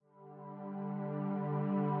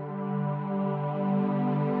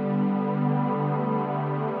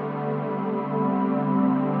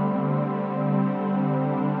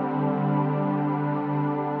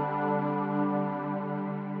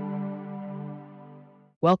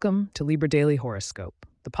Welcome to Libra Daily Horoscope,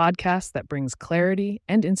 the podcast that brings clarity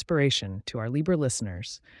and inspiration to our Libra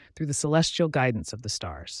listeners through the celestial guidance of the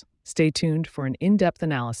stars. Stay tuned for an in-depth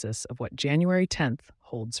analysis of what January 10th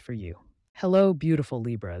holds for you. Hello, beautiful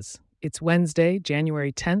Libras. It's Wednesday,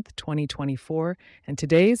 January 10th, 2024, and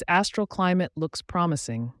today's astral climate looks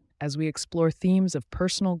promising as we explore themes of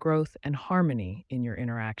personal growth and harmony in your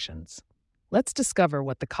interactions. Let's discover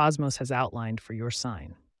what the cosmos has outlined for your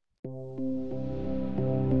sign.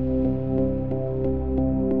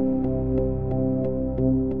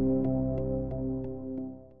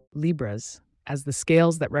 Libras, as the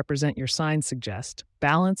scales that represent your sign suggest,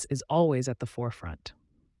 balance is always at the forefront.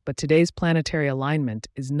 But today's planetary alignment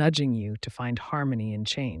is nudging you to find harmony in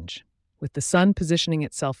change. With the sun positioning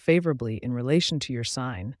itself favorably in relation to your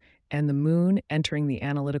sign and the moon entering the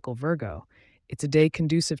analytical Virgo, it's a day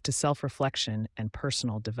conducive to self-reflection and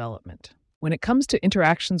personal development. When it comes to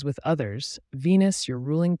interactions with others, Venus, your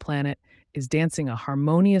ruling planet, is dancing a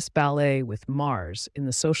harmonious ballet with Mars in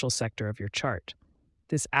the social sector of your chart.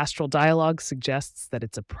 This astral dialogue suggests that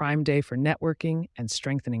it's a prime day for networking and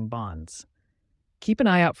strengthening bonds. Keep an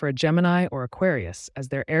eye out for a Gemini or Aquarius, as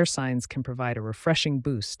their air signs can provide a refreshing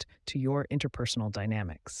boost to your interpersonal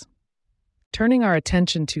dynamics. Turning our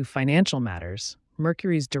attention to financial matters,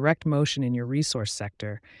 Mercury's direct motion in your resource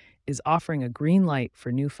sector is offering a green light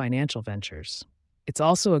for new financial ventures. It's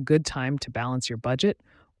also a good time to balance your budget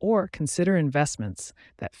or consider investments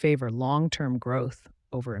that favor long-term growth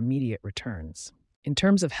over immediate returns. In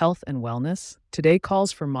terms of health and wellness, today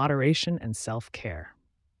calls for moderation and self-care.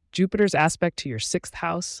 Jupiter's aspect to your 6th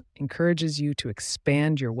house encourages you to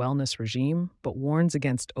expand your wellness regime, but warns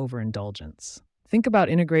against overindulgence. Think about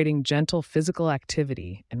integrating gentle physical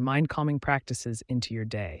activity and mind-calming practices into your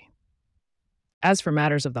day. As for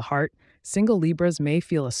matters of the heart, single Libras may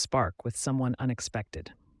feel a spark with someone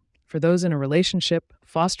unexpected. For those in a relationship,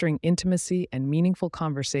 fostering intimacy and meaningful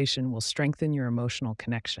conversation will strengthen your emotional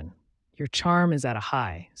connection. Your charm is at a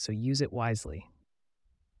high, so use it wisely.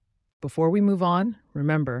 Before we move on,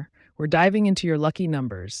 remember, we're diving into your lucky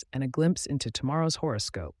numbers and a glimpse into tomorrow's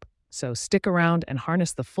horoscope. So stick around and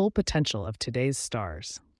harness the full potential of today's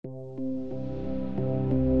stars.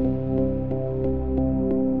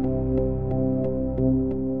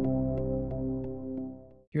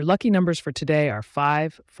 Your lucky numbers for today are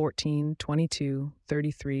 5, 14, 22,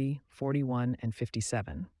 33, 41, and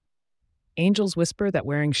 57. Angels whisper that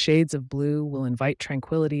wearing shades of blue will invite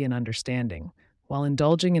tranquility and understanding, while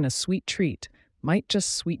indulging in a sweet treat might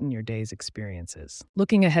just sweeten your day's experiences.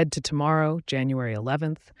 Looking ahead to tomorrow, January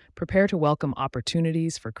 11th, prepare to welcome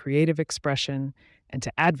opportunities for creative expression and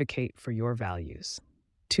to advocate for your values.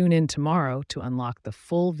 Tune in tomorrow to unlock the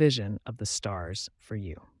full vision of the stars for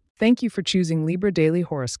you. Thank you for choosing Libra Daily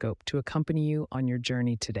Horoscope to accompany you on your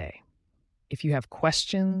journey today. If you have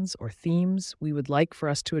questions or themes we would like for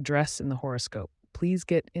us to address in the horoscope, please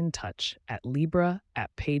get in touch at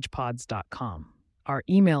libra@pagepods.com. Our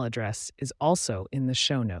email address is also in the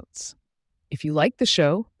show notes. If you like the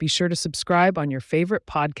show, be sure to subscribe on your favorite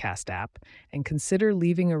podcast app and consider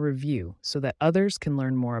leaving a review so that others can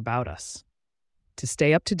learn more about us. To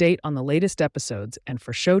stay up to date on the latest episodes and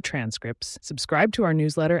for show transcripts, subscribe to our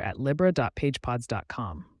newsletter at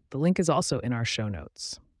libra.pagepods.com. The link is also in our show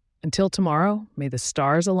notes. Until tomorrow, may the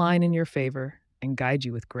stars align in your favor and guide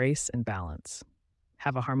you with grace and balance.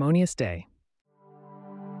 Have a harmonious day.